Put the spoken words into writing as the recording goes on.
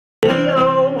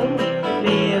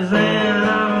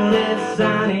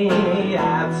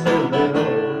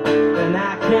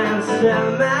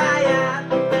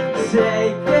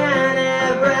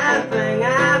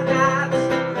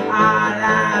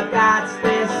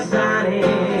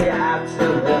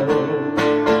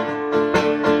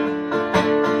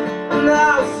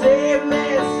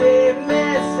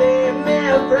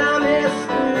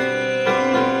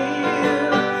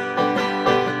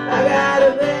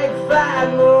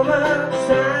much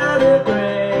time to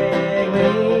break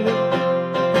me,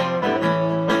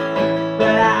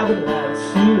 but I would love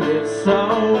to live so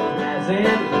pleasantly.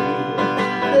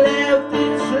 Live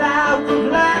this life of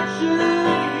luxury,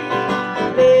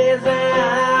 blazing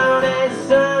on a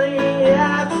sunny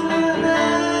afternoon.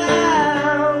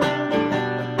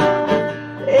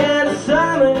 In the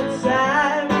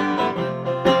summertime,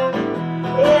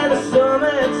 in the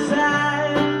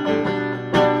summertime,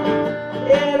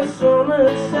 in the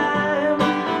summertime.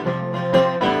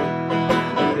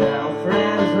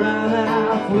 Girlfriends run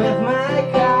off with my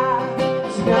car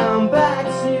to come back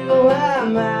to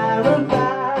American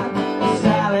Pie.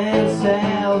 Silent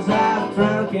tales of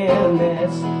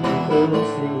drunkenness,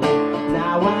 cruelty.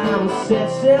 Now I'm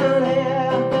sitting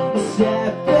here,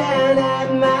 sipping at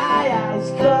my ice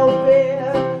cold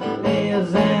beer,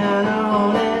 living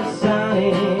on a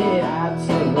sunny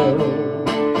afternoon.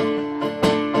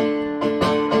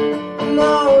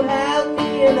 No, help me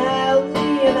and help me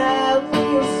and help me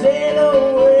and sail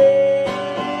away.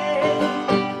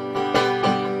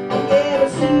 I gave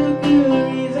us 2 good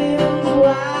reasons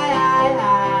why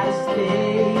I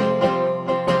stay,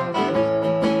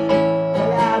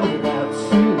 but I would love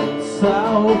to live so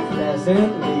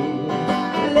pleasantly.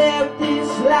 Live this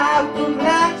life of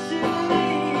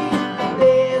luxury,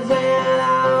 living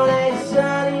on a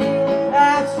sunny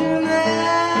afternoon.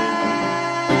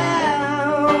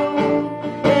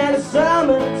 In the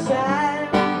summertime,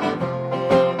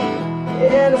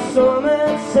 in the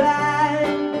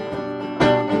summertime,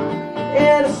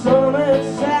 in the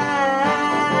summertime.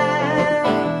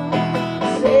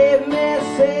 Save me,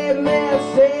 save me,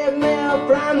 save me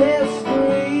from this